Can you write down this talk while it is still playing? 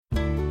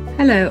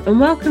Hello and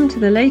welcome to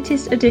the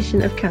latest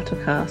edition of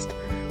Cattlecast.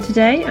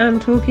 Today I'm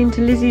talking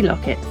to Lizzie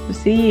Lockett, the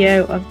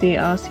CEO of the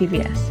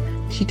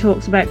RCVS. She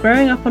talks about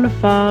growing up on a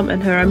farm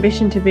and her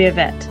ambition to be a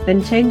vet,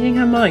 then changing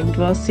her mind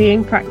while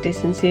seeing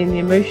practice and seeing the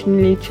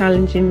emotionally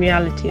challenging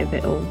reality of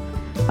it all.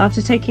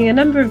 After taking a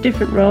number of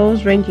different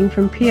roles ranging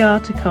from PR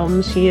to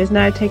comms, she has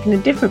now taken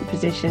a different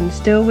position,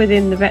 still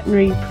within the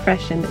veterinary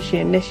profession that she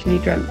initially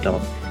dreamt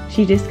of.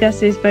 She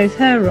discusses both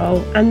her role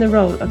and the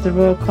role of the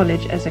Royal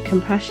College as a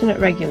compassionate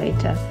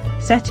regulator,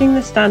 setting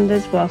the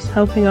standards whilst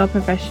helping our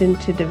profession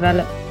to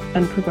develop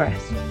and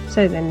progress.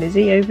 So then,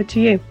 Lizzie, over to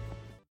you.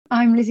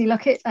 I'm Lizzie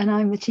Lockett and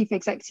I'm the Chief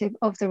Executive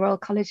of the Royal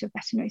College of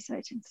Veterinary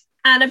Surgeons.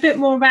 And a bit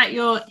more about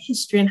your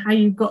history and how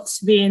you got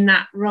to be in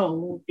that role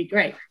would be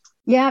great.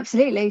 Yeah,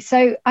 absolutely.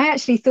 So I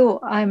actually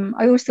thought, I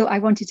always thought I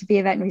wanted to be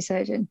a veterinary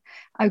surgeon.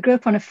 I grew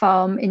up on a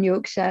farm in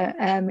Yorkshire.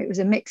 It was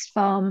a mixed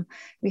farm.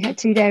 We had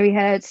 2 dairy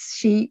herds,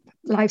 sheep,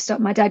 livestock.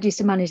 My dad used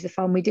to manage the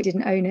farm. We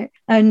didn't own it.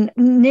 And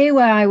near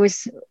where I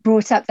was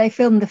brought up, they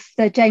filmed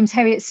the James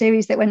Herriot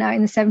series that went out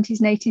in the 70s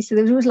and 80s. So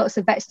there was always lots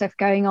of vet stuff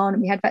going on.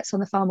 And we had vets on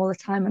the farm all the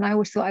time. And I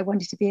always thought I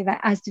wanted to be a vet,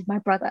 as did my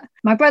brother.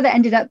 My brother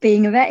ended up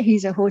being a vet.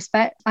 He's a horse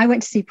vet. I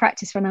went to see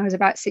practice when I was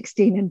about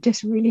 16 and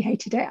just really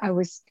hated it. I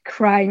was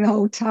crying the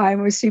whole time.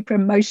 I was super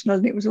emotional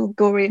and it was all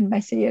gory and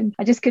messy. And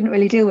I just couldn't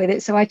really deal with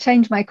it. So I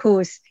changed my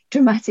course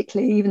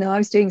dramatically, even though I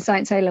was doing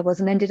science A-levels,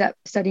 and ended up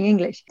studying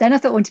English. Then I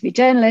thought I wanted to be a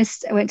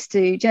journalist. I went to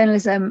do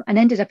journalism and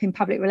ended up in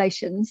public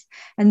relations,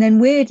 and then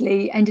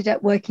weirdly ended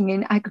up working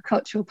in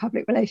agricultural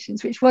public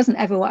relations, which wasn't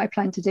ever what I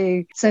planned to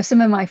do. So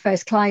some of my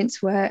first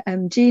clients were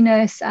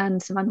Genus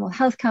and some animal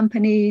health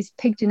companies,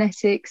 pig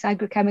genetics,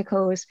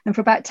 agrochemicals. And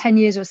for about 10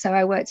 years or so,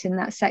 I worked in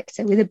that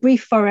sector with a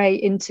brief foray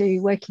into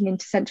working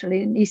into Central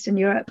and Eastern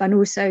Europe and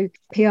also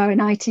PR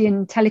and IT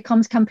and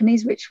telecoms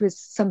companies, which was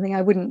something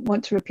I wouldn't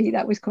want to repeat.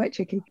 That was quite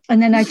tricky. And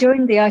then I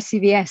joined the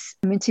ICVS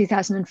in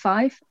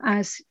 2005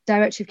 as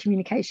Director of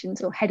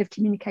Communications, or Head of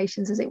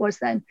Communications as it was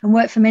then, and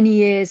worked for many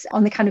years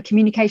on the kind of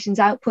communications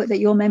output that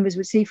your members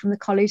would see from the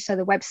college. So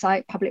the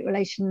website, public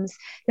relations,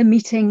 the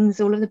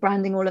meetings, all of the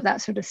branding, all of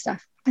that sort of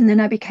stuff. And then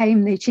I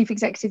became the Chief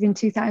Executive in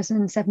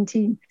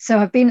 2017. So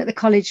I've been at the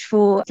college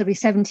for, it'll be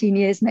 17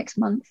 years next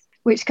month,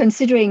 which,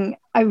 considering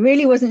I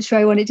really wasn't sure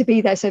I wanted to be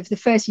there. So for the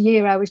first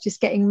year, I was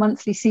just getting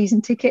monthly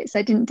season tickets.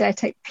 I didn't dare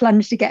take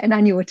plunge to get an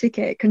annual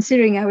ticket,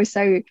 considering I was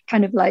so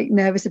kind of like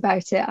nervous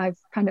about it.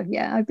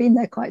 I've been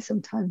there quite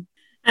some time.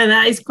 And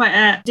that is quite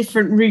a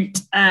different route.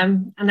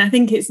 And I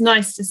think it's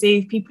nice to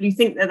see people who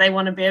think that they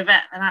want to be a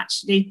vet and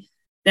actually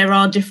there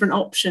are different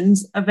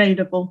options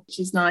available, which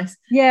is nice.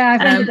 Yeah, I've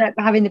ended up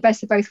having the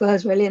best of both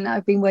worlds, really. And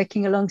I've been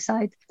working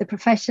alongside the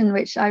profession,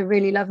 which I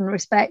really love and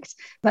respect,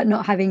 but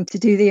not having to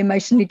do the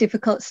emotionally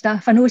difficult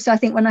stuff. And also, I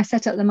think when I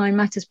set up the Mind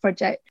Matters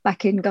project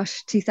back in,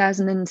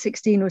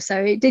 2016 or so,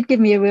 it did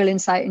give me a real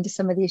insight into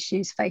some of the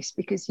issues faced,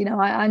 because,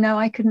 I know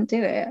I couldn't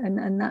do it.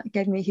 And that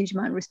gave me a huge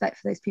amount of respect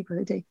for those people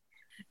who do.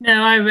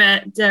 No, I'm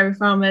a dairy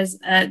farmer's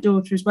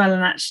daughter as well.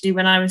 And actually,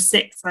 when I was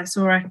 6, I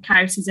saw a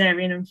cow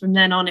cesarean. And from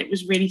then on, it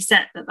was really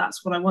set that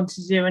that's what I wanted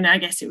to do. And I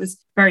guess it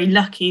was very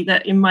lucky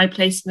that in my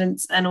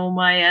placements and all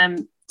my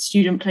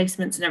student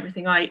placements and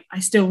everything, I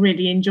still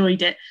really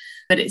enjoyed it.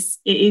 But it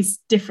is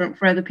different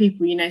for other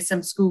people.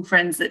 Some school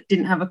friends that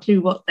didn't have a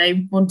clue what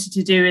they wanted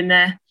to do in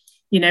their,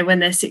 when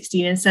they're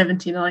 16 and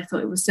 17. And I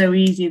thought it was so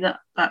easy that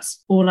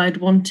that's all I'd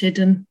wanted.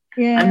 And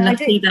yeah, I'm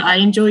lucky that I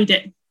enjoyed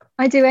it.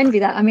 I do envy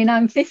that. I mean,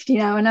 I'm 50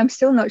 now and I'm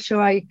still not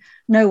sure I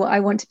know what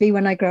I want to be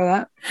when I grow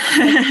up.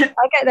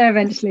 I'll get there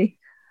eventually.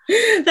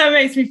 That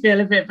makes me feel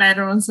a bit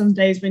better on some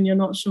days when you're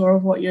not sure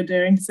of what you're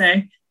doing.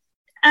 So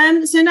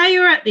now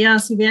you're at the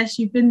RCVS.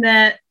 You've been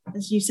there,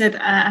 as you said,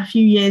 a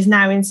few years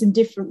now in some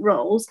different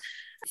roles.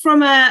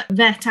 From a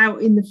vet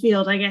out in the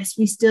field, I guess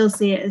we still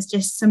see it as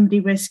just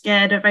somebody we're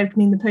scared of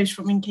opening the post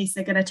from in case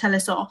they're going to tell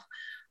us off.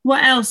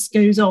 What else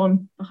goes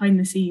on behind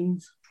the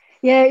scenes?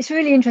 Yeah, it's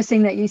really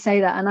interesting that you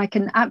say that. And I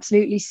can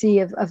absolutely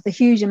see of the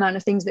huge amount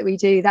of things that we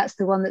do, that's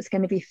the one that's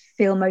going to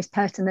feel most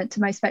pertinent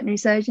to most veterinary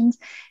surgeons.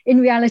 In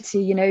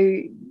reality,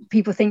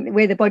 people think that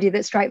we're the body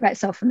that strike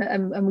vets off,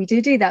 and we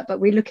do that, but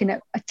we're looking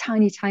at a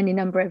tiny, tiny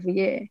number every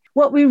year.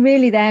 What we're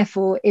really there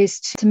for is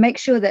to make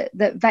sure that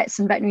vets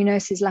and veterinary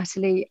nurses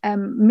latterly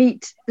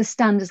meet the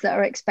standards that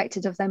are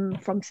expected of them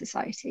from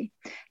society.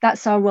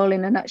 That's our role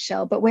in a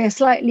nutshell. But we're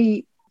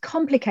slightly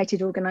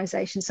complicated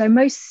organisation. So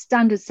most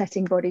standard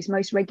setting bodies,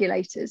 most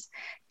regulators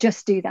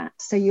just do that.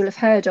 So you'll have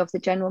heard of the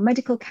General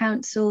Medical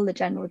Council, the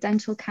General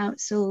Dental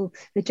Council,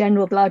 the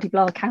General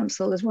blah-de-blah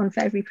Council. There's one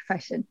for every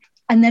profession.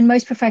 And then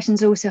most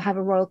professions also have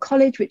a Royal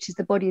College, which is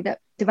the body that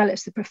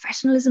develops the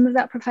professionalism of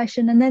that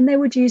profession. And then they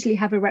would usually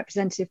have a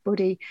representative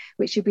body,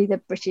 which would be the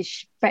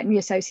British Veterinary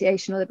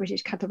Association or the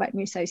British Cattle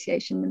Veterinary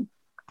Association.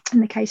 in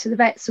the case of the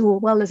vets, or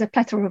well, there's a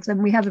plethora of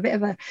them. We have a bit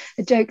of a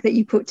joke that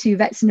you put two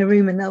vets in a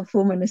room and they'll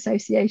form an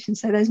association.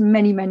 So there's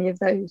many of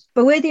those.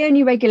 But we're the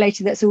only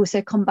regulator that's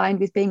also combined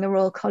with being a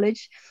Royal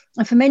College.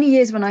 And for many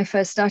years when I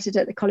first started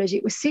at the college,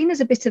 it was seen as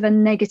a bit of a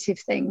negative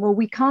thing. Well,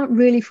 we can't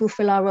really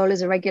fulfill our role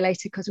as a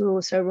regulator because we're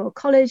also a Royal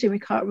College, and we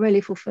can't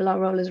really fulfill our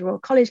role as a Royal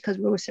College because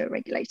we're also a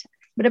regulator.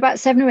 But about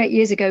 7 or 8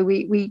 years ago,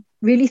 we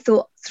really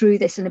thought through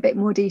this in a bit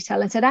more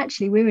detail and said,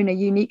 actually, we're in a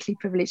uniquely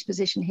privileged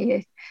position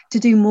here to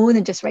do more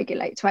than just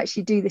regulate, to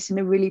actually do this in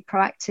a really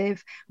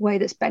proactive way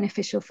that's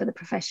beneficial for the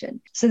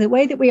profession. So the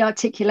way that we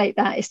articulate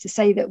that is to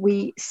say that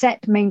we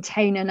set,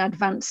 maintain and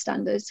advance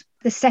standards.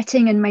 The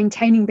setting and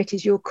maintaining bit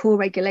is your core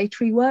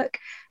regulatory work,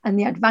 and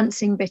the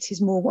advancing bit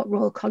is more what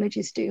Royal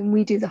Colleges do, and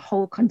we do the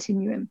whole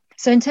continuum.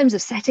 So in terms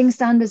of setting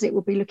standards, it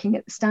will be looking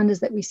at the standards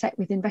that we set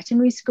within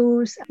veterinary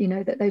schools,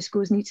 that those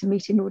schools need to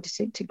meet in order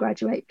to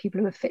graduate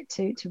people who are fit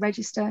to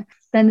register.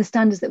 Then the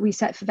standards that we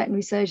set for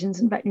veterinary surgeons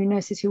and veterinary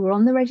nurses who are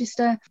on the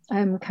register,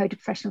 code of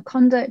professional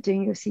conduct,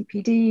 doing your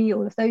CPD,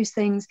 all of those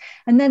things.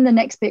 And then the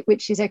next bit,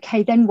 which is,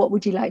 okay, then what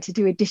would you like to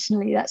do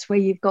additionally? That's where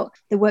you've got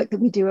the work that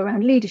we do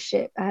around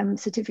leadership,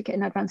 certificate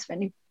in advanced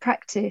veterinary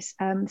practice,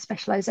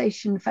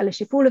 specialisation,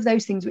 fellowship, all of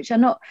those things, which are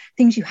not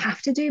things you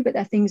have to do, but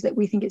they're things that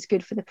we think it's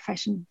good for the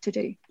profession to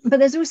do. But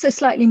there's also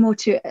slightly more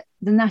to it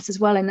than that as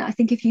well. And I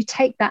think if you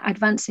take that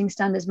advancing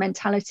standards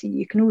mentality,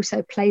 you can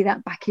also play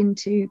that back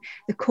into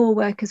the core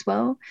work as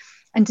well,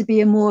 and to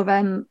be a more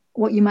of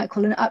what you might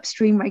call an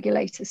upstream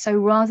regulator. So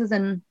rather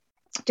than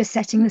just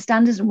setting the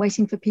standards and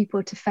waiting for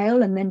people to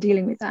fail and then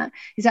dealing with that,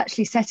 is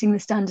actually setting the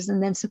standards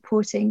and then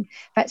supporting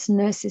vets and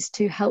nurses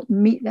to help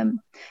meet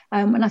them.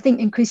 And I think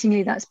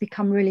increasingly that's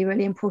become really,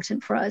 really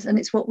important for us. And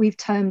it's what we've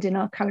termed in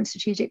our current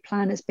strategic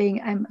plan as being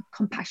a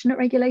compassionate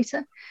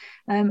regulator,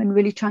 and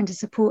really trying to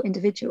support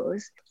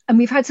individuals. And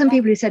we've had some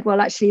people who said,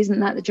 well, actually, isn't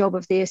that the job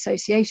of the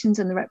associations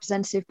and the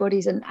representative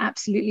bodies? And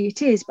absolutely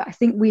it is. But I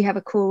think we have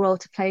a core role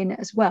to play in it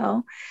as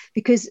well,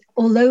 because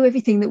although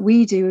everything that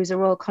we do as a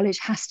Royal College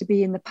has to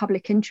be in the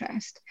public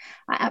interest,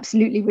 I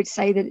absolutely would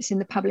say that it's in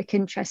the public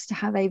interest to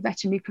have a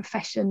veterinary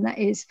profession that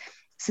is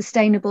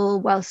sustainable,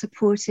 well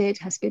supported,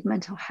 has good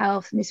mental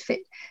health, and is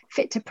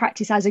fit to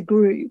practice as a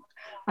group.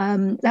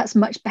 That's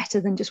much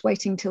better than just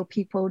waiting till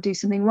people do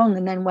something wrong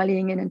and then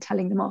wellying in and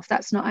telling them off.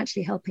 That's not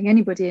actually helping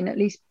anybody. And at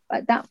least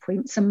at that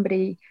point,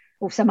 somebody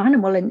or some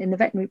animal in the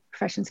veterinary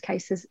profession's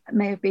cases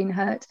may have been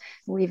hurt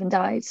or even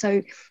died.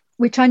 So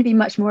we're trying to be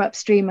much more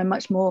upstream and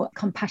much more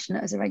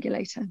compassionate as a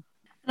regulator. And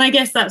I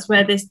guess that's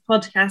where this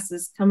podcast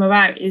has come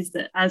about, is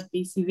that as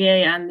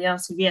BCVA and the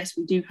RCVS,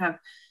 we do have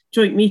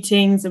joint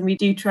meetings and we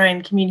do try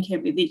and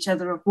communicate with each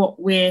other of what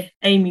we're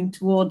aiming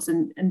towards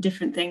and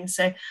different things.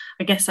 So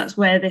I guess that's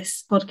where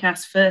this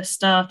podcast first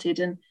started.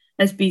 And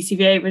as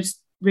BCVA was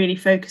really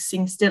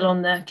focusing still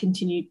on the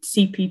continued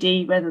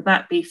CPD, whether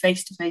that be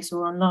face-to-face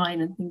or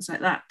online and things like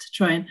that, to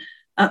try and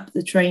up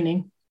the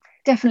training.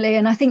 Definitely.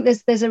 And I think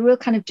there's a real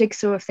kind of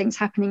jigsaw of things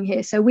happening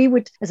here. So we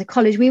would, as a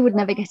college, we would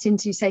never get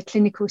into, say,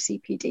 clinical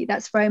CPD.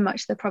 That's very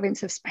much the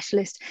province of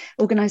specialist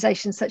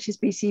organisations such as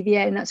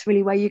BCVA, and that's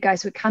really where you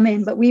guys would come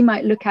in. But we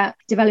might look at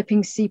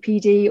developing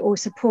CPD or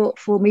support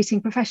for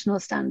meeting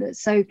professional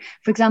standards. So,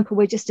 for example,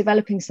 we're just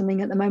developing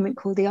something at the moment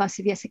called the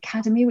RCVS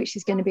Academy, which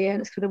is going to be a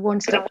sort of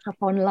one-stop shop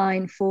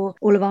online for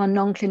all of our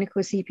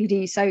non-clinical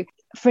CPD. So,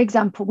 for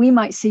example,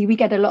 we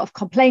get a lot of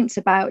complaints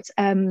about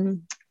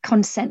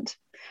consent.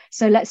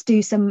 So let's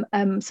do some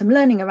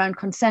learning around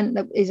consent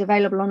that is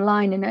available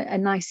online in a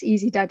nice,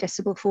 easy,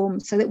 digestible form,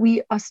 so that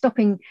we are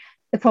stopping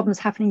the problems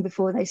happening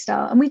before they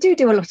start. And we do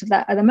a lot of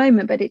that at the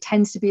moment, but it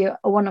tends to be a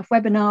one-off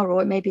webinar,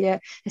 or it may be a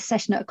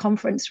session at a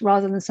conference,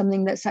 rather than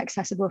something that's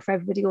accessible for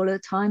everybody all of the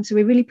time. So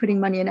we're really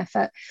putting money and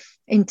effort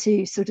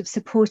into sort of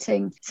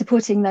supporting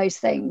those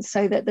things,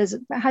 so that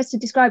how to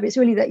describe it, it's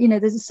really that,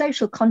 there's a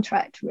social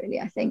contract, really.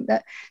 I think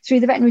that through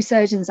the Veterinary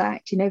Surgeons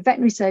Act,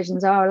 veterinary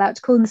surgeons are allowed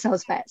to call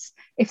themselves vets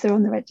if they're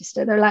on the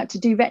register. They're allowed to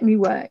do veterinary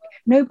work.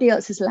 Nobody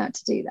else is allowed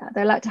to do that.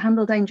 They're allowed to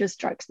handle dangerous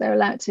drugs. They're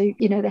allowed to,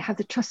 they have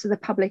the trust of the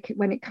public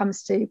when it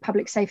comes to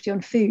public safety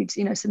on foods,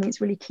 something that's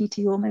really key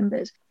to your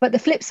members. But the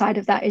flip side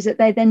of that is that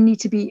they then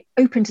need to be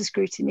open to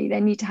scrutiny.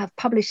 They need to have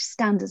published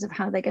standards of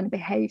how they're going to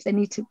behave. There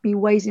need to be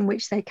ways in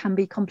which they can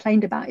be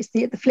complained about. It's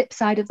the flip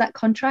side of that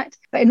contract.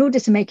 But in order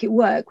to make it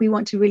work, we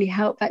want to really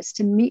help vets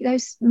to meet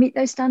those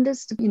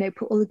standards, to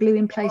put all the glue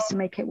in place to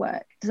make it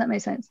work. Does that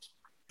make sense?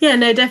 Yeah,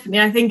 no,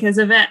 definitely. I think as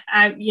a vet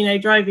out,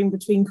 driving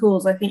between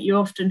calls, I think you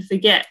often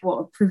forget what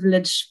a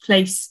privileged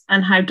place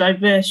and how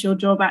diverse your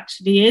job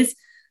actually is.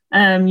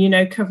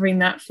 Covering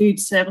that food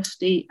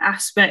safety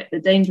aspect, the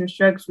dangerous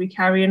drugs we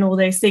carry and all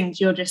those things.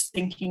 You're just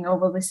thinking, oh,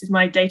 well, this is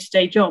my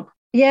day-to-day job.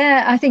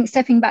 Yeah, I think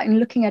stepping back and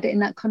looking at it in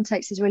that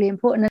context is really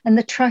important. And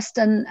the trust,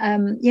 and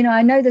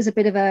I know there's a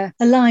bit of a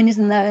line,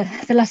 isn't there?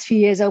 The last few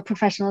years, old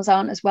professionals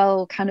aren't as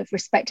well kind of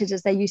respected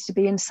as they used to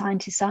be, and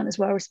scientists aren't as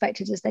well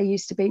respected as they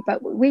used to be.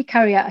 But we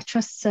carry out a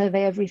trust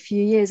survey every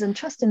few years, and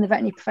trust in the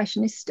veterinary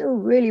profession is still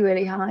really,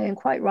 really high, and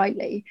quite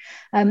rightly.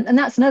 And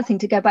that's another thing,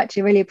 to go back to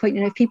your earlier point.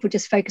 If people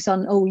just focus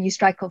on, oh, you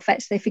strike off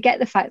vets, they forget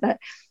the fact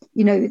that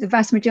the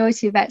vast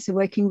majority of vets are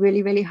working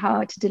really, really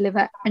hard to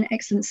deliver an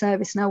excellent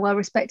service and are well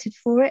respected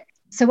for it.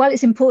 So while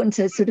it's important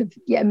to sort of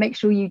make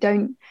sure you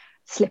don't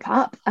slip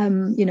up,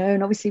 and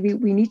obviously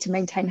we need to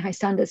maintain high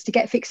standards, to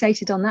get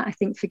fixated on that, I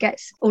think,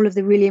 forgets all of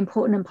the really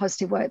important and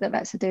positive work that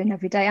vets are doing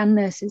every day, and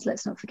nurses.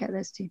 Let's not forget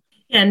those too.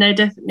 Yeah, no,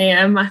 definitely.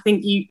 I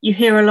think you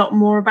hear a lot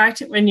more about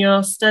it when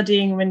you're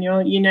studying, when you're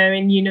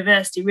in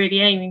university, really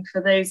aiming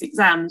for those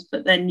exams,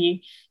 but then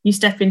you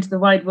step into the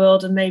wide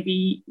world and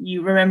maybe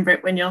you remember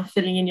it when you're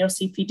filling in your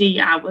CPD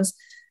hours,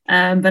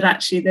 but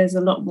actually there's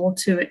a lot more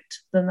to it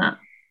than that.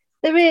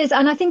 There is,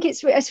 and I think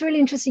it's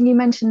really interesting you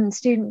mentioned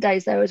student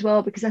days there as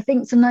well, because I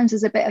think sometimes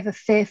there's a bit of a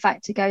fear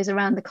factor goes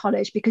around the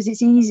college, because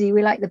it's easy,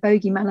 we like the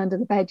bogeyman under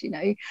the bed.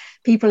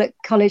 People at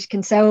college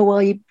can say, oh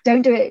well, you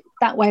don't do it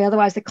that way,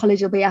 otherwise the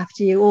college will be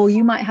after you. Or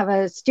you might have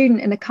a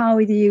student in a car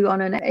with you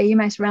on an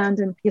EMS round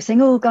and you're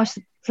saying, oh gosh,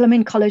 the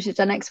Fleming College has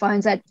done X, Y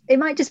and Z. It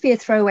might just be a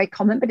throwaway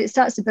comment, but it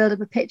starts to build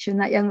up a picture in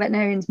that young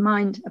veterinarian's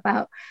mind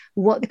about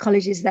what the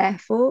college is there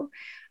for.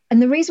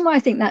 And the reason why I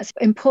think that's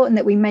important,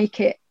 that we make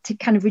it to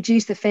kind of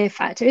reduce the fear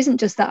factor, isn't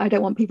just that I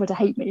don't want people to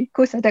hate me. Of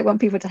course, I don't want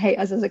people to hate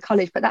us as a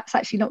college, but that's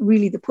actually not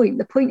really the point.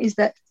 The point is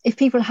that if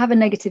people have a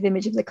negative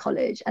image of the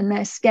college and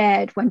they're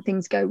scared when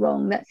things go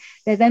wrong, that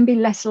they'll then be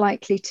less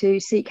likely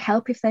to seek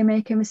help if they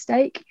make a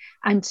mistake,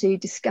 and to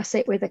discuss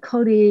it with a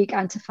colleague,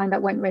 and to find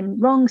out what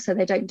went wrong so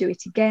they don't do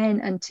it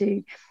again, and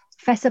to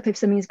fess up if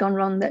something's gone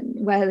wrong, that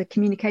where the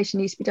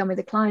communication needs to be done with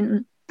the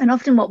client. And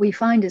often what we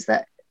find is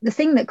that the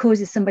thing that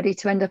causes somebody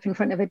to end up in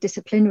front of a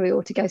disciplinary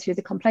or to go through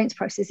the complaints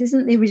process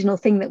isn't the original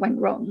thing that went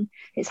wrong.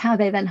 It's how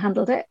they then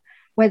handled it,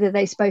 whether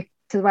they spoke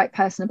to the right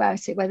person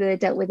about it, whether they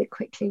dealt with it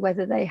quickly,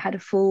 whether they had a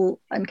full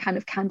and kind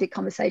of candid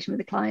conversation with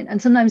the client.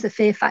 And sometimes the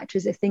fear factor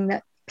is a thing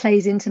that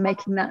plays into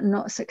making that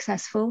not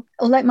successful.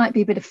 Although it might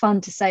be a bit of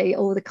fun to say,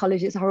 oh, the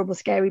college is a horrible,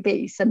 scary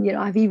beast. And,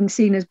 I've even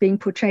seen us being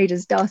portrayed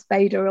as Darth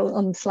Vader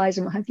on slides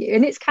and what have you.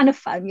 And it's kind of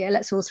fun. Yeah,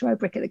 let's all throw a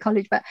brick at the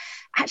college. But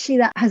actually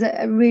that has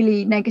a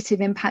really negative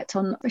impact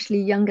on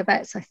especially younger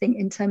vets, I think,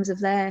 in terms of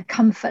their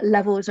comfort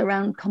levels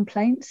around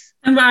complaints.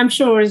 And I'm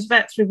sure as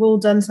vets, we've all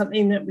done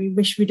something that we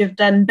wish we'd have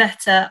done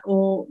better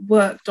or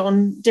worked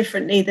on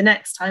differently the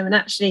next time. And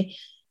actually,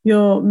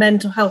 your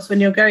mental health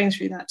when you're going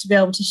through that, to be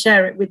able to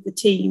share it with the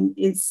team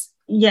is,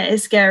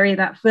 it's scary,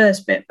 that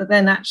first bit, but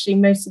then actually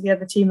most of the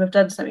other team have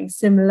done something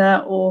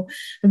similar or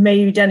have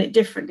maybe done it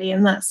differently,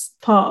 and that's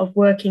part of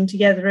working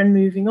together and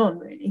moving on,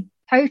 really.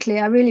 Totally,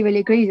 I really, really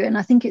agree with you. And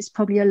I think it's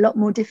probably a lot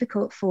more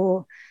difficult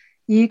for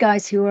you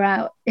guys who are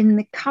out in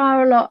the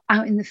car a lot,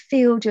 out in the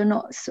field.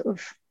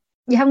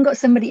 You haven't got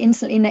somebody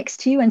instantly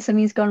next to you when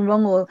something's gone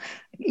wrong, or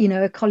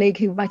a colleague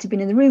who might have been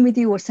in the room with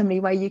you, or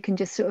somebody where you can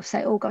just sort of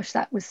say, oh gosh,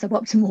 that was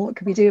suboptimal, what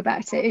could we do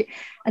about it?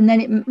 And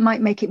then it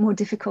might make it more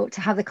difficult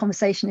to have the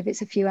conversation if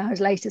it's a few hours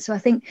later. So I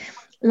think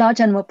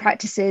large animal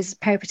practices,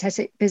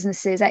 peripatetic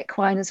businesses,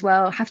 equine as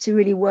well, have to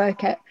really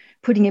work at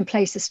putting in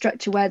place a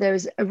structure where there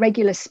is a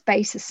regular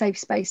space, a safe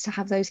space to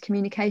have those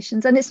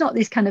communications. And it's not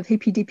this kind of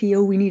hippy dippy,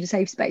 oh, we need a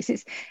safe space.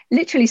 It's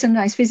literally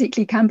sometimes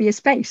physically can be a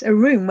space, a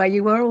room where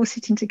you are all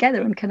sitting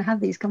together and can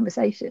have these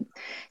conversations,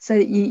 so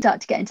that you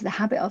start to get into the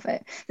habit of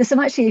it. There's some,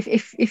 actually,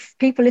 if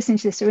people listening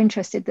to this are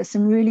interested, there's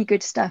some really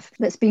good stuff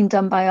that's been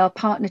done by our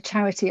partner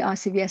charity,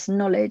 RCVS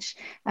Knowledge,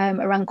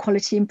 around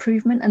quality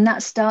improvement. And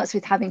that starts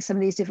with having some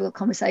of these difficult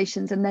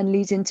conversations and then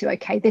leads into,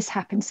 okay, this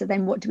happened, so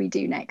then what do we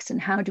do next?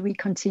 And how do we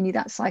continue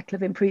that cycle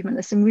of improvement?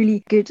 There's some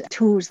really good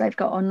tools they've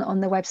got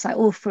on the website,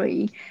 all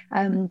free,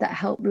 that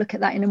help look at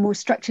that in a more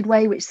structured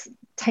way, which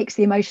takes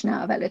the emotion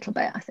out of it a little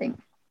bit, I think.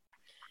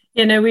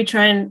 We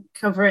try and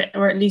cover it,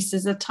 or at least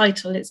as a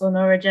title, it's on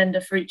our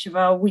agenda for each of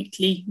our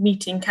weekly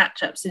meeting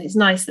catch-ups. And it's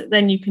nice that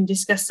then you can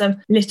discuss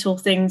some little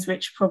things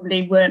which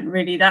probably weren't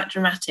really that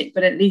dramatic,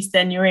 but at least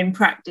then you're in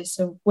practice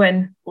of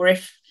when, or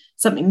if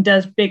something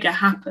does bigger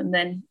happen,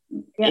 then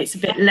it's a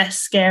bit less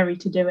scary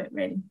to do it,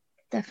 really.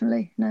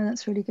 Definitely. No,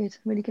 that's really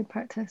good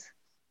practice.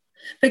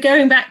 But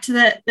going back to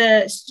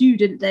the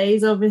student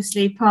days,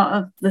 obviously part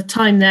of the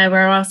time there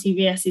where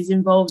RCVS is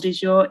involved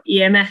is your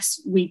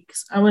EMS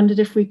weeks. I wondered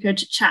if we could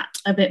chat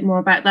a bit more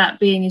about that,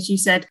 being, as you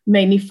said,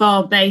 mainly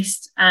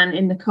farm-based and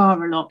in the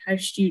car a lot, how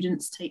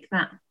students take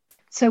that.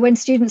 So when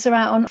students are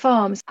out on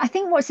farms, I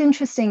think what's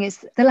interesting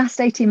is the last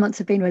 18 months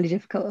have been really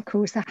difficult. Of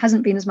course, there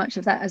hasn't been as much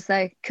of that as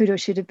there could or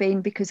should have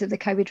been because of the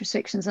COVID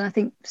restrictions. And I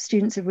think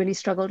students have really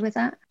struggled with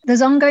that.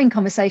 There's ongoing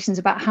conversations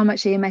about how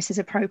much EMS is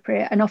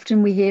appropriate. And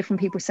often we hear from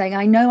people saying,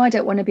 I know I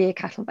don't want to be a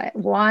cattle vet.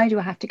 Why do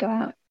I have to go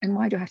out and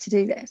why do I have to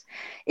do this?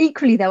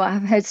 Equally, though, I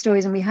have heard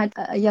stories, and we had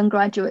a young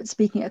graduate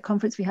speaking at a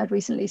conference we had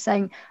recently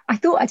saying, I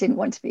thought I didn't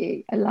want to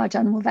be a large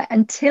animal vet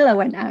until I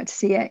went out to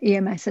see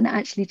EMS, and it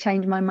actually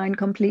changed my mind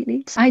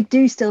completely. So I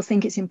do still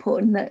think it's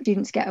important that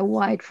students get a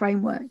wide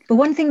framework. But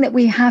one thing that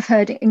we have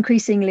heard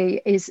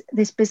increasingly is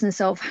this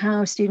business of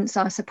how students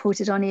are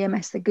supported on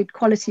EMS, the good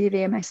quality of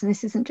EMS. And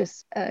this isn't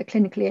just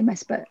clinical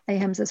EMS, but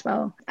AHEMS as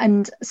well.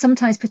 And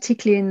sometimes,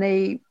 particularly in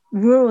the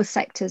rural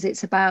sectors,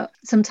 it's about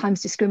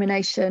sometimes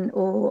discrimination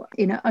or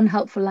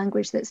unhelpful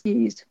language that's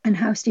used, and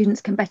how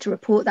students can better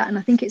report that. And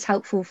I think it's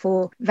helpful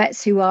for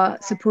vets who are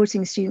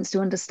supporting students to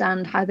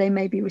understand how they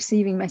may be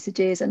receiving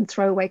messages and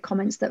throwaway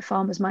comments that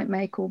farmers might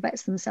make, or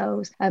vets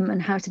themselves,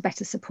 and how to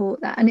better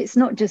support that. And it's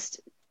not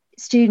just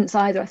students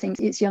either. I think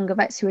it's younger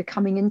vets who are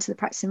coming into the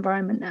practice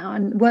environment now,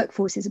 and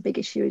workforce is a big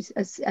issue,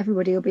 as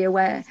everybody will be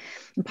aware,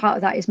 and part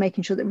of that is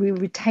making sure that we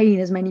retain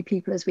as many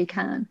people as we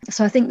can.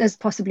 So I think there's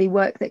possibly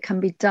work that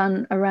can be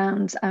done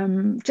around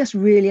just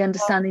really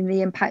understanding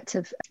the impact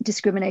of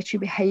discriminatory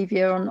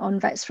behaviour on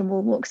vets from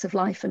all walks of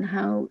life, and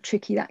how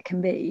tricky that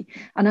can be.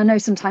 And I know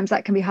sometimes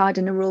that can be hard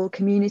in a rural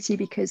community,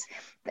 because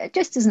there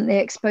just isn't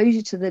the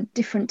exposure to the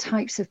different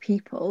types of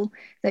people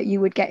that you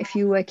would get if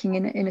you were working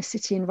in a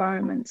city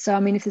environment. So,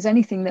 I mean, if there's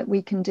anything that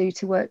we can do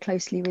to work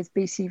closely with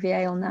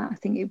BCVA on that, I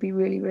think it would be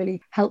really,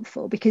 really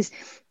helpful, because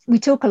we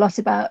talk a lot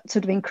about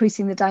sort of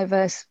increasing the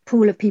diverse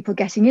pool of people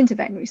getting into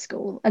veterinary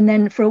school. And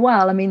then for a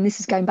while, I mean, this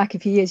is going back a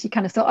few years, you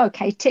kind of thought,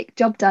 okay, tick,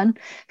 job done.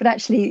 But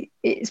actually,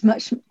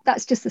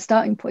 that's just the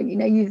starting point.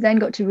 You've then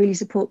got to really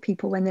support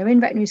people when they're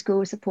in veterinary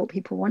school, support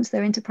people once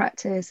they're into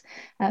practice,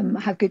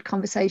 have good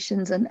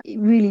conversations, and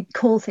really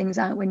call things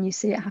out when you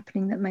see it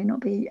happening that may not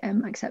be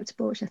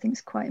acceptable, which I think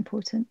is quite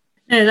important.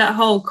 No, that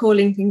whole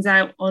calling things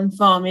out on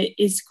farm, it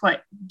is quite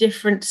a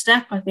different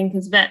step. I think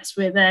as vets,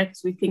 we're there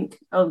because we think,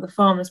 oh, the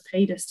farmers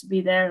paid us to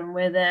be there, and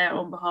we're there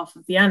on behalf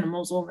of the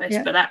animals almost.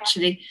 Yeah. But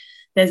actually,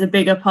 there's a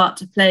bigger part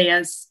to play,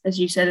 as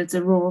you said, as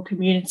a rural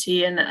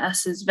community, and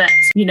us as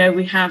vets.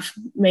 We have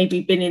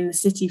maybe been in the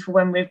city for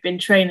when we've been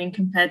training,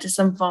 compared to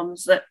some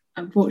farmers that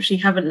unfortunately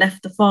haven't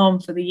left the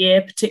farm for the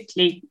year,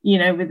 particularly,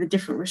 with the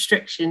different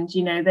restrictions.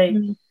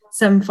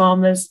 Some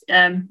farmers,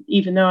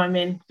 even though I'm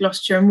in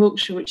Gloucestershire and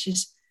Wiltshire, which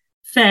is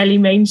fairly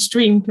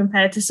mainstream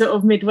compared to sort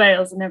of mid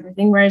Wales and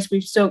everything, whereas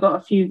we've still got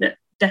a few that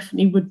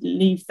definitely would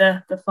leave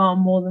the farm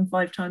more than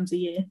 5 times a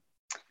year.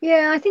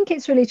 Yeah, I think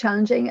it's really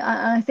challenging.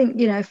 I think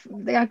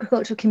the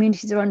agricultural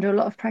communities are under a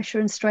lot of pressure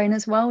and strain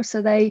as well,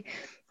 so they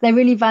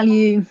really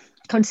value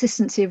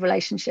consistency of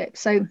relationships.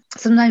 So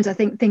sometimes I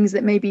think things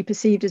that may be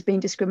perceived as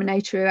being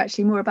discriminatory are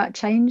actually more about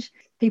change.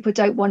 People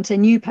don't want a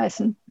new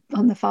person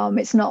on the farm.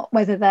 It's not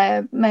whether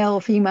they're male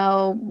or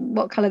female,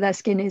 what colour their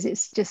skin is.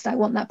 It's just, I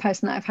want that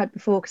person that I've had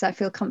before because I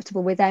feel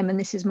comfortable with them, and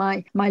this is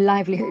my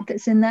livelihood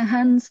that's in their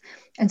hands.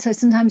 And so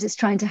sometimes it's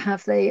trying to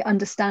have the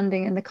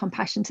understanding and the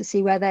compassion to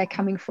see where they're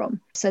coming from,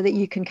 so that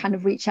you can kind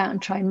of reach out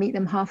and try and meet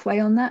them halfway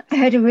on that. I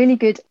heard a really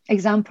good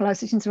example. I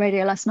was listening to the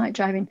radio last night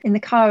driving in the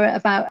car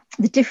about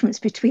the difference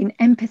between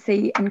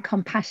empathy and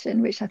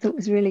compassion, which I thought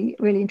was really,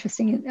 really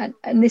interesting.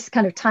 And this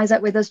kind of ties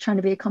up with us trying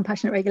to be a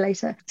compassionate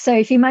regulator. So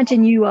if you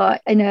imagine you are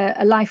in a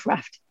life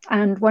raft,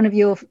 and one of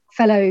your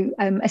fellow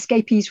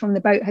escapees from the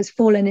boat has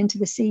fallen into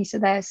the sea, so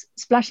they're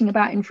splashing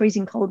about in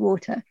freezing cold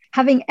water.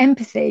 Having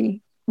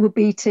empathy would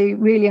be to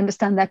really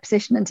understand their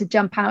position and to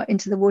jump out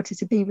into the water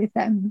to be with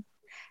them.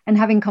 And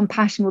having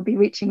compassion would be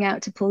reaching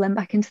out to pull them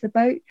back into the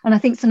boat. And I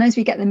think sometimes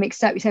we get them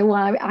mixed up. We say, well,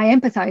 I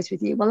empathize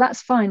with you. Well,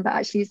 that's fine, but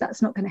actually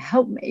that's not going to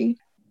help me.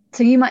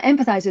 So you might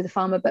empathize with the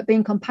farmer, but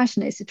being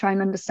compassionate is to try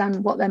and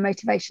understand what their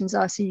motivations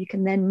are, so you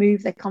can then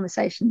move the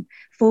conversation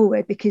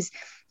forward. Because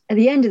at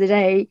the end of the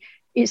day,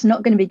 it's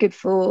not going to be good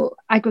for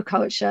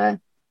agriculture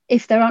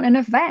if there aren't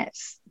enough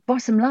vets.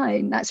 Bottom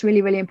line, that's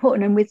really, really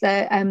important. And with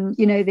the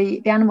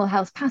the animal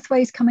health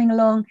pathways coming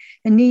along,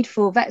 the need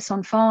for vets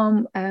on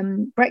farm,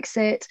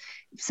 Brexit,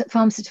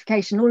 farm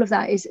certification, all of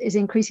that is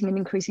increasing and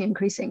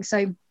increasing.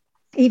 So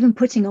even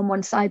putting on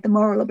one side the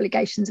moral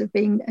obligations of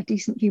being a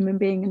decent human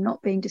being and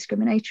not being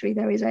discriminatory,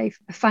 there is a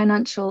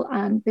financial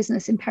and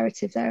business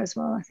imperative there as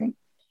well, I think.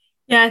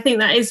 Yeah, I think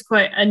that is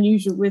quite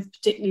unusual, with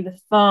particularly the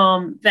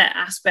farm vet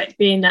aspect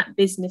being that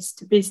business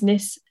to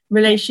business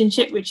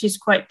relationship, which is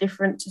quite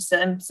different to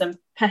some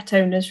pet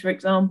owners, for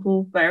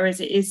example, whereas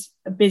it is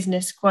a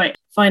business quite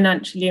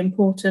financially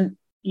important,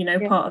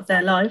 part of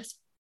their lives.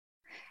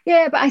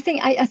 Yeah, but I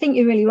think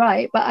you're really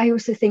right. But I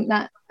also think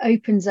that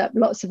opens up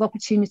lots of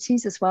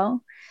opportunities as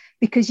well,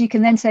 because you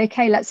can then say,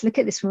 okay, let's look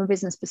at this from a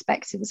business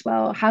perspective as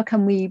well. How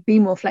can we be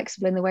more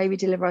flexible in the way we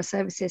deliver our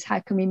services? How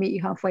can we meet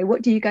you halfway?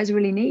 What do you guys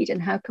really need?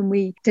 And how can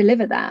we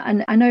deliver that?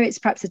 And I know it's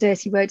perhaps a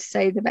dirty word to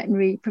say the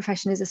veterinary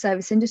profession is a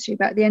service industry,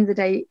 but at the end of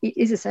the day, it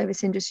is a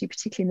service industry,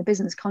 particularly in the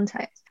business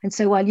context. And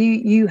so while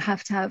you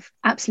have to have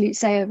absolute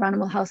say over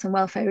animal health and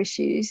welfare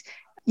issues,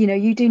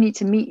 you do need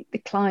to meet the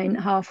client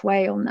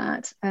halfway on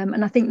that.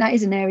 And I think that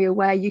is an area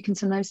where you can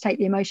sometimes take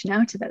the emotion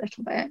out of it a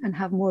little bit and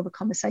have more of a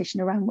conversation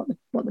around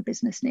what the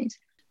business needs.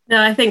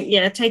 No, I think,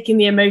 taking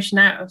the emotion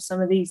out of some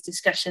of these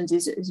discussions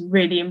is a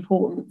really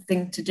important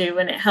thing to do,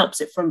 and it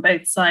helps it from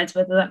both sides,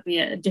 whether that be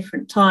at a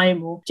different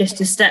time or just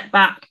to step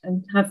back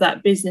and have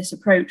that business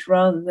approach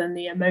rather than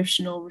the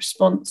emotional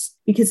response.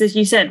 Because as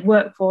you said,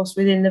 workforce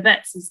within the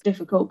vets is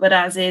difficult, but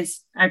as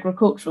is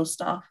agricultural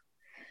staff.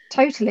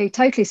 Totally.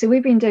 So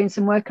we've been doing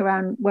some work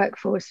around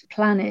workforce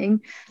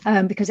planning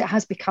because it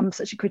has become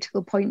such a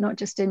critical point, not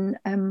just in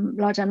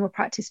large animal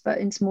practice, but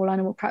in small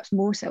animal, perhaps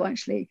more so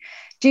actually,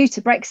 due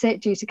to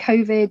Brexit, due to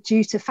COVID,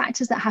 due to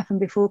factors that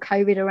happened before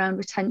COVID around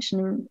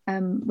retention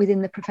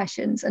within the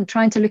professions, and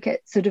trying to look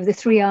at sort of the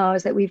 3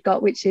 R's that we've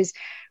got, which is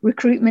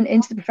recruitment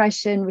into the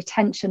profession,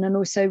 retention, and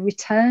also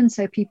return.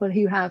 So people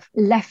who have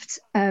left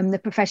the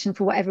profession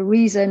for whatever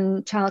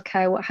reason,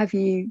 childcare, what have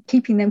you,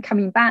 keeping them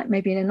coming back,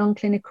 maybe in a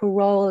non-clinical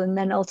role. And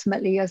then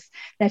ultimately, as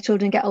their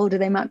children get older,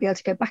 they might be able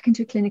to go back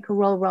into a clinical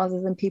role rather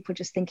than people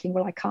just thinking,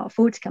 well, I can't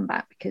afford to come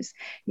back because,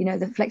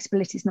 the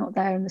flexibility is not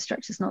there and the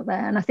structure's not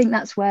there. And I think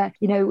that's where,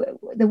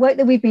 the work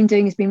that we've been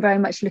doing has been very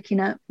much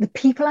looking at the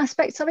people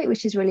aspects of it,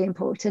 which is really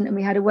important. And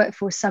we had a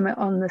workforce summit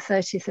on the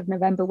 30th of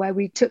November where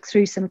we took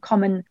through some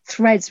common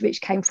threads, which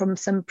came from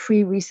some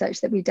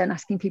pre-research that we'd done,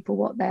 asking people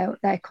what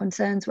their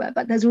concerns were.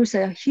 But there's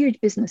also a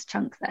huge business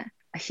chunk there,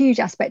 a huge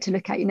aspect to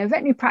look at.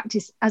 Veterinary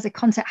practice as a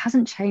concept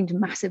hasn't changed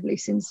massively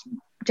since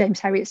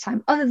James Herriot's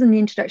time, other than the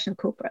introduction of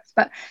corporates.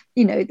 But,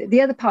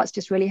 the other parts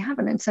just really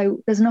haven't. And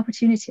so there's an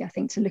opportunity, I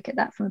think, to look at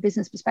that from a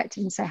business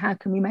perspective and say, how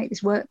can we make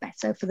this work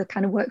better for the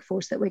kind of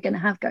workforce that we're going to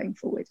have going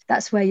forward?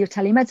 That's where your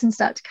telemedicine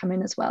start to come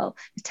in as well,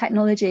 the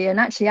technology. And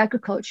actually,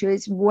 agriculture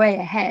is way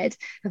ahead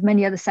of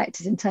many other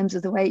sectors in terms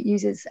of the way it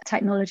uses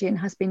technology and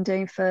has been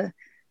doing for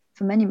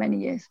many, many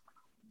years.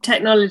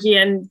 Technology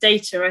and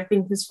data, I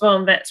think as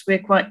farm vets, we're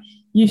quite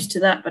used to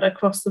that, but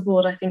across the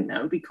board, I think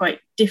that would be quite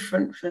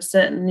different for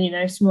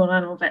certain, small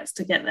animal vets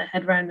to get their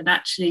head around. And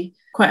actually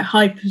quite a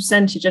high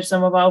percentage of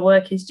some of our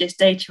work is just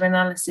data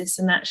analysis.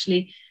 And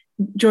actually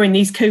during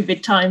these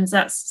COVID times,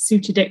 that's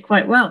suited it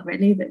quite well,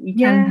 really, that we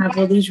can have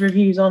all these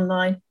reviews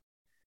online.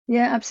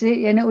 Yeah,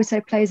 absolutely. And it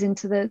also plays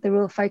into the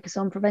real focus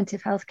on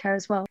preventive healthcare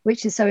as well,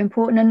 which is so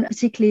important. And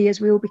particularly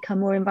as we all become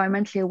more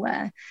environmentally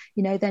aware,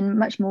 then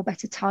much more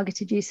better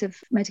targeted use of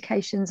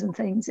medications and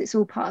things. It's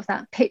all part of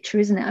that picture,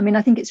 isn't it? I mean,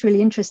 I think it's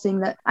really interesting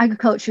that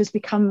agriculture has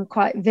become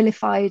quite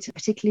vilified,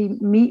 particularly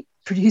meat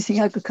producing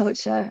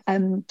agriculture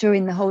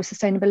during the whole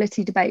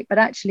sustainability debate, but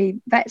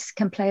actually vets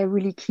can play a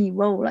really key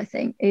role, I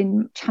think,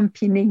 in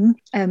championing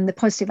the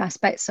positive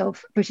aspects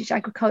of British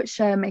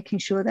agriculture, making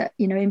sure that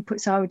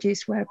inputs are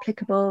reduced where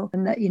applicable,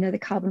 and that the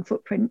carbon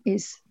footprint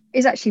is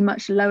actually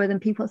much lower than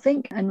people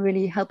think, and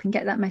really helping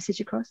get that message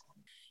across.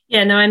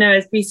 Yeah, no, I know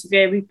as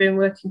BCVA we've been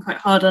working quite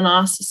hard on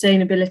our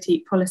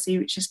sustainability policy,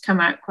 which has come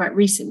out quite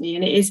recently,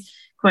 and it is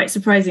quite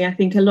surprising. I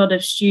think a lot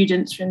of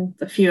students from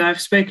the few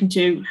I've spoken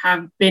to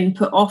have been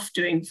put off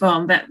doing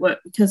farm vet work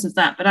because of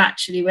that. But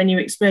actually, when you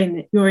explain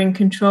that you're in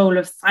control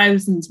of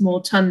thousands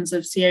more tons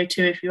of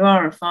CO2 if you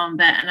are a farm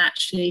vet, and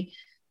actually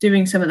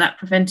doing some of that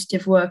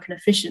preventative work and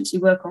efficiency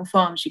work on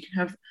farms, you can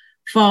have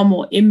far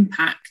more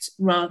impact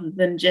rather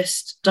than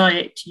just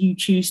diet you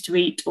choose to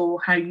eat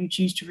or how you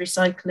choose to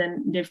recycle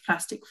and live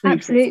plastic free.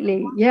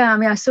 Absolutely. Yeah, I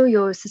mean, I saw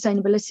your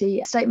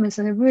sustainability statements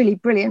and a really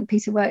brilliant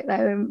piece of work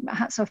there, and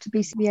hats off to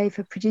BCVA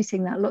for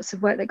producing that. Lots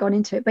of work that gone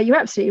into it. But you're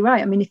absolutely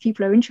right. I mean, if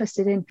people are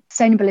interested in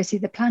sustainability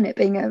of the planet,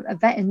 being a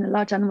vet in the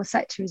large animal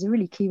sector is a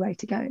really key way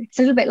to go. It's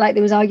a little bit like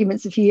there was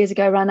arguments a few years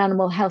ago around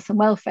animal health and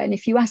welfare, and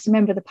if you asked a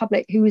member of the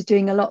public who was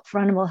doing a lot for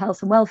animal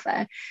health and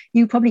welfare,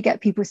 you probably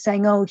get people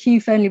saying, oh, Hugh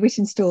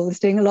Fernley-Whittinstall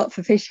is doing a lot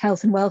for fish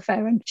health and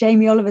welfare, and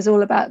Jamie Oliver's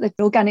all about the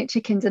organic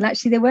chickens. And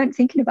actually they weren't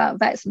thinking about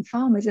vets and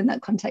farmers in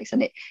that context.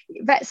 And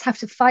vets have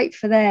to fight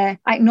for their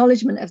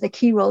acknowledgement of the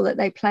key role that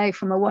they play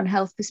from a One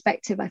Health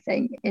perspective, I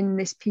think, in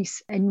this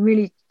piece, and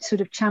really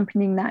sort of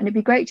championing that. And it'd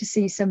be great to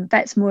see some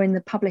vets more in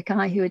the public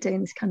eye who are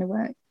doing this kind of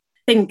work.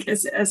 I think,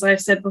 as I've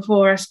said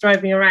before, us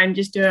driving around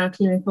just doing our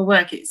clinical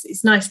work,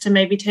 it's nice to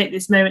maybe take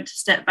this moment to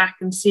step back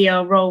and see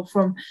our role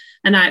from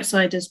an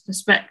outsider's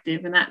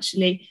perspective, and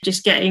actually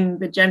just getting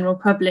the general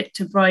public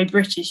to buy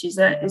British is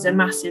a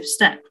massive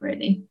step,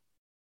 really.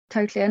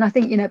 Totally. And I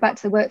think, back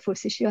to the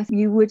workforce issue, I think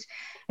you would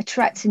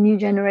attract a new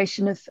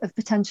generation of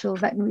potential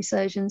veterinary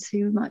surgeons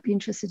who might be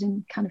interested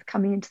in kind of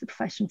coming into the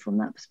profession from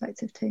that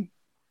perspective too.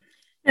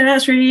 And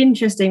that's really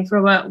interesting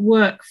from a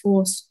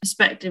workforce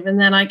perspective. And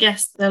then I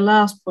guess the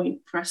last point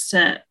for us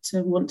to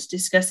want to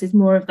discuss is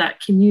more of that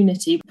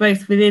community,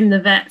 both within the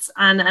vets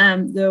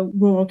and the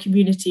rural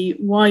community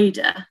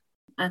wider,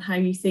 and how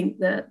you think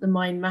the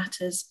Mind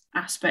Matters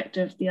aspect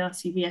of the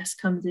RCVS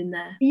comes in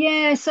there.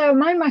 Yeah, so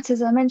Mind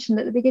Matters, I mentioned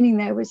at the beginning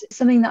there, was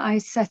something that I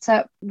set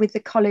up with the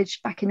college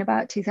back in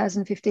about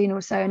 2015 or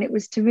so, and it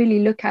was to really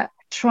look at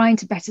trying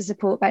to better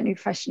support veterinary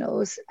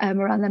professionals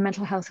around their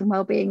mental health and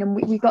well-being. And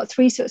we've got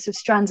three sorts of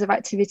strands of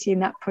activity in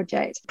that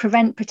project: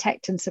 prevent,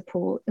 protect and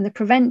support. And the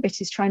prevent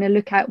bit is trying to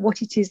look at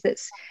what it is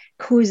that's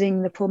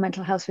causing the poor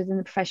mental health within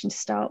the profession to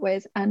start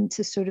with, and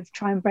to sort of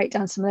try and break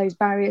down some of those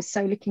barriers.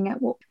 So looking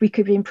at what we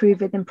could improve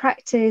within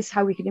practice,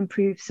 how we could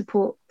improve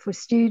support for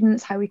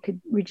students, how we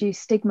could reduce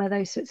stigma,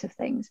 those sorts of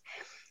things.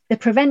 The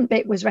prevent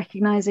bit was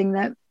recognizing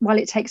that while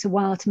it takes a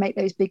while to make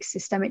those big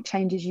systemic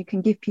changes, you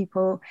can give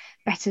people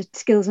better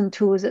skills and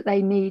tools that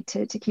they need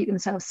to keep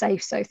themselves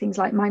safe. So things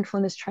like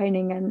mindfulness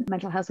training and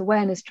mental health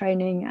awareness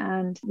training.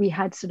 And we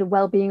had sort of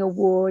wellbeing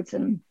awards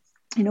and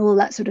all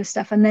that sort of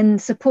stuff. And then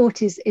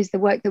support is the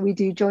work that we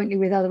do jointly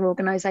with other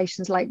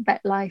organisations like Vet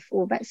Life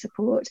or Vet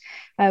Support,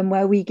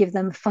 where we give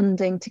them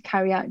funding to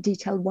carry out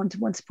detailed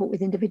one-to-one support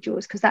with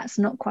individuals, because that's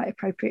not quite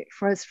appropriate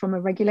for us from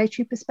a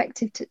regulatory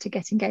perspective to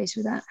get engaged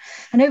with that.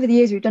 And over the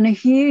years, we've done a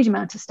huge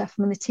amount of stuff.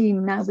 I mean, the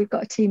team now, we've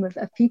got a team of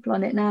people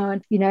on it now,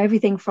 and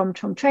everything from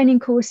training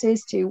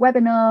courses to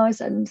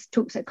webinars and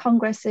talks at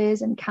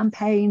congresses and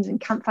campaigns and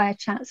campfire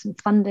chats and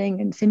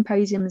funding and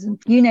symposiums and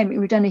you name it.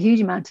 We've done a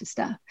huge amount of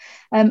stuff.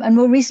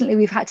 And more recently,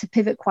 we've had to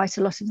pivot quite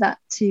a lot of that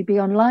to be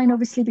online,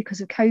 obviously,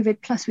 because of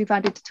COVID. Plus, we've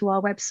added to our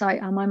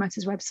website, our My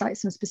Matters website,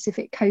 some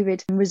specific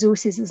COVID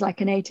resources. There's like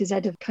an A to Z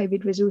of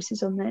COVID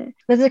resources on there.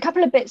 There's a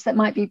couple of bits that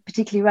might be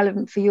particularly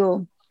relevant for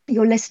your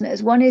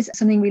listeners. One is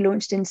something we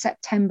launched in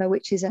September,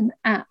 which is an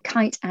app,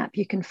 Kite app.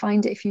 You can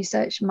find it if you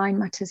search Mind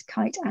Matters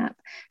Kite app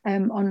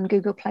on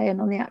Google Play and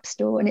on the App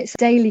Store. And it's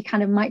daily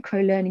kind of micro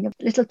learning of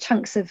little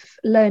chunks of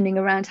learning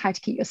around how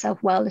to keep yourself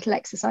well, little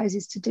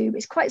exercises to do.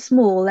 It's quite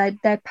small.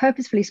 They're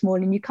purposefully small,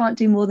 and you can't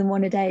do more than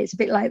one a day. It's a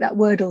bit like that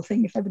Wordle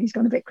thing, if everybody's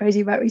gone a bit crazy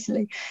about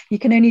recently. You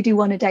can only do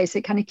one a day. So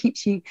it kind of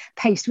keeps you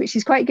paced, which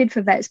is quite good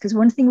for vets, because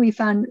one thing we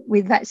found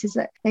with vets is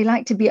that they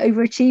like to be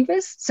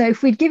overachievers. So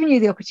if we'd given you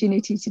the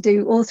opportunity to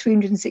do all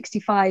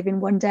 365 in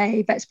one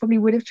day, vets probably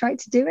would have tried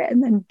to do it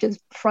and then just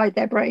fried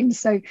their brains.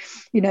 So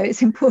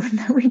it's important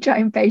that we try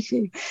and pace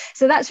you.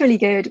 So that's really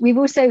good. We've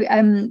also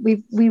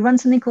we run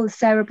something called the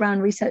Sarah Brown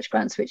Research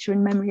Grants, which are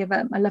in memory of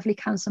a lovely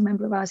council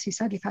member of ours who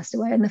sadly passed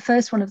away. And the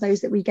first one of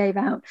those that we gave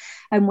out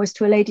was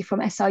to a lady from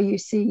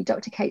SRUC,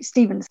 Dr. Kate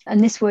Stevens, and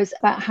this was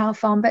about how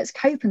farm vets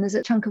cope. And there's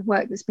a chunk of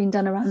work that's been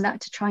done around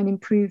that to try and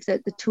improve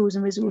the tools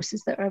and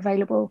resources that are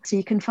available. So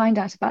you can find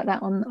out about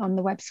that on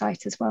the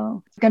website as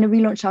well. We're going to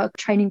relaunch our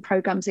training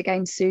programs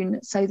again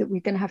soon, so that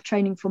we're going to have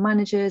training for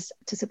managers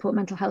to support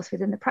mental health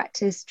within the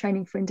practice,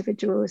 training for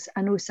individuals,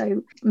 and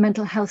also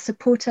mental health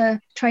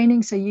supporter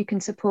training, so you can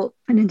support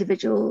an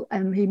individual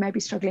who may be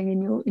struggling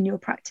in your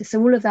practice.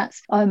 So all of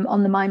that's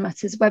on the Mind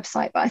Matters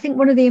website. But I think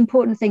one of the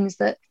important things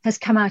that has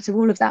come out of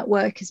all of that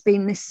work has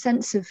been this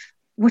sense of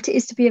what it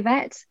is to be a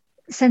vet,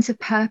 sense of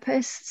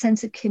purpose,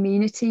 sense of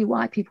community,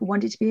 why people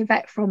wanted to be a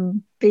vet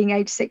from being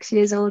age 6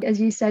 years old,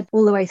 as you said,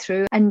 all the way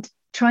through, and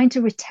trying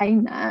to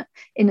retain that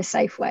in a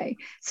safe way.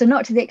 So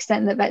not to the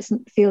extent that vets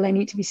feel they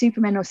need to be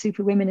supermen or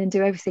superwomen and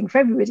do everything for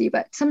everybody,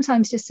 but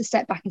sometimes just to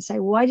step back and say,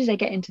 well, why did I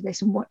get into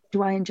this and what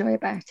do I enjoy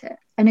about it?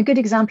 And a good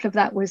example of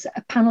that was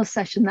a panel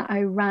session that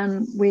I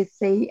ran with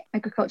the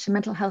Agriculture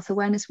Mental Health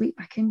Awareness Week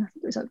back in, I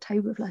think it was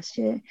October of last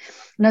year.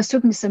 And I was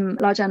talking to some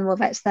large animal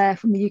vets there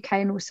from the UK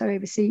and also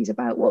overseas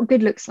about what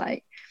good looks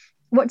like.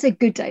 What does a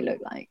good day look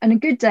like? And a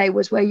good day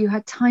was where you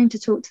had time to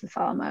talk to the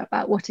farmer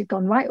about what had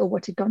gone right or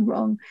what had gone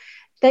wrong.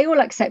 They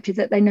all accepted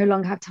that they no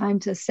longer have time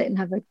to sit and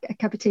have a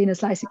cup of tea and a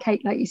slice of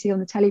cake like you see on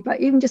the telly, but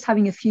even just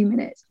having a few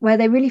minutes where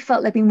they really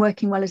felt they'd been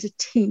working well as a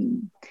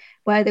team,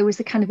 where there was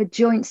a kind of a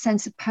joint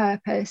sense of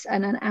purpose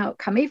and an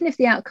outcome, even if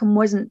the outcome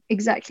wasn't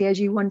exactly as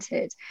you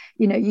wanted.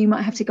 You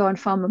might have to go on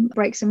farm and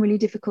break some really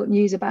difficult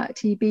news about a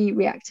TB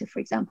reactor, for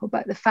example,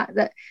 but the fact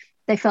that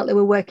they felt they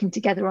were working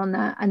together on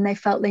that, and they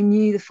felt they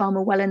knew the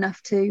farmer well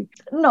enough to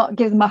not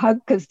give them a hug,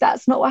 because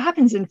that's not what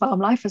happens in farm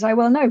life, as I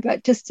well know,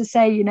 but just to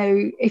say,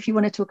 if you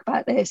want to talk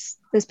about this,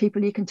 there's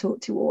people you can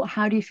talk to, or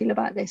how do you feel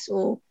about this,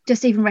 or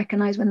just even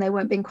recognize when they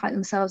weren't being quite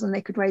themselves and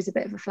they could raise a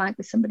bit of a flag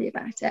with somebody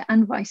about it,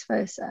 and vice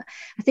versa.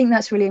 I think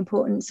that's really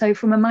important. So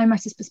from a Mind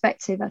Matters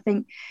perspective, I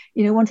think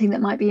one thing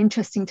that might be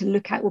interesting to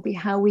look at will be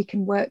how we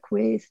can work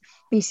with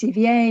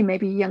BCVA,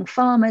 maybe young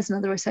farmers and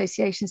other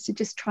associations, to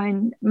just try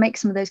and make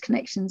some of those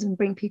connections and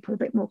bring people a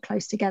bit more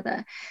close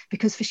together,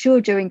 because for sure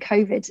during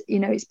COVID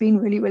it's been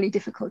really, really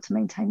difficult to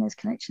maintain those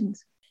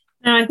connections.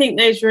 No, I think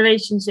those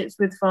relationships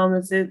with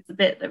farmers is the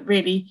bit that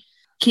really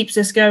keeps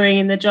us going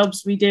in the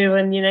jobs we do,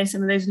 and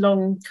some of those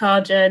long car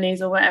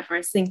journeys or whatever,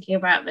 is thinking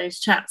about those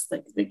chats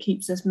that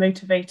keeps us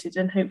motivated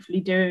and hopefully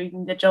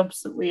doing the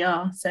jobs that we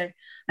are. So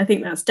I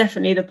think that's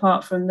definitely the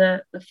part from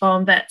the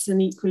farm vets,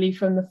 and equally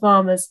from the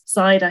farmers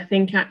side. I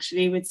think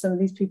actually with some of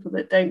these people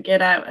that don't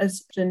get out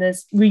as often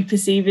as we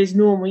perceive is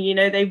normal,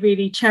 they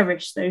really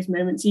cherish those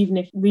moments, even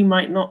if we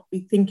might not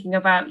be thinking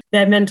about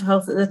their mental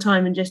health at the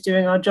time and just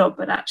doing our job,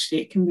 but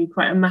actually it can be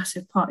quite a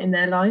massive part in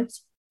their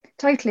lives.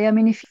 Totally. I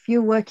mean, if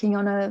you're working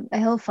on a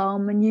hill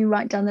farm and you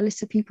write down the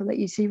list of people that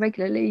you see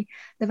regularly,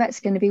 the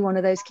vet's going to be one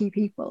of those key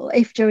people.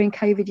 If during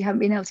COVID you haven't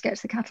been able to get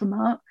to the cattle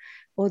mart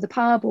or the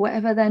pub or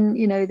whatever, then,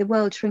 the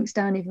world shrinks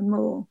down even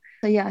more.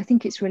 So yeah, I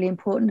think it's really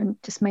important,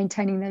 and just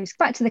maintaining those.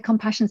 Back to the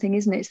compassion thing,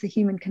 isn't it? It's the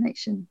human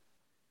connection.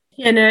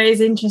 Yeah, no, it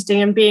is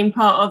interesting, and being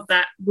part of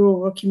that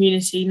rural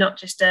community, not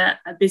just a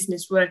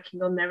business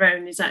working on their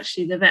own, is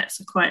actually the vets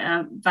are quite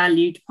a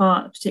valued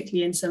part,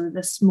 particularly in some of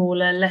the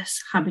smaller,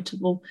 less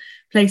habitable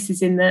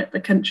places in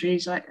the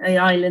countries like the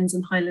Islands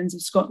and Highlands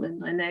of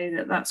Scotland. I know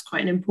that that's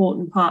quite an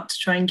important part to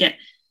try and get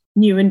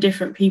new and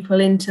different people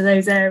into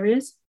those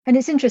areas. And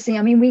it's interesting.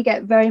 I mean, we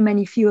get very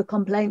many fewer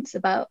complaints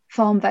about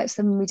farm vets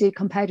than we do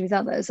compared with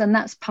others. And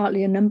that's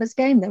partly a numbers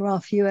game. There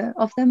are fewer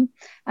of them.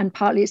 And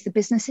partly it's the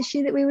business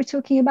issue that we were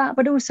talking about.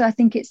 But also, I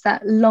think it's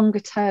that longer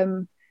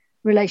term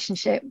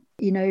relationship,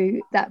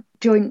 that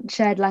joint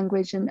shared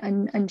language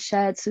and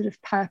shared sort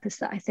of purpose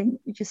that I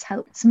think just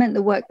help cement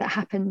the work that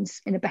happens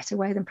in a better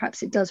way than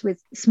perhaps it does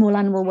with small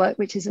animal work,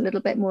 which is a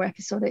little bit more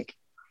episodic.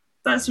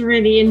 That's a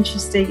really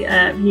interesting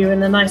view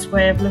and a nice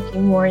way of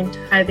looking more into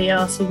how the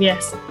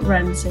RCVS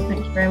runs. So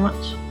thank you very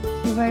much.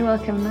 You're very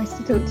welcome. Nice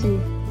to talk to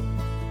you.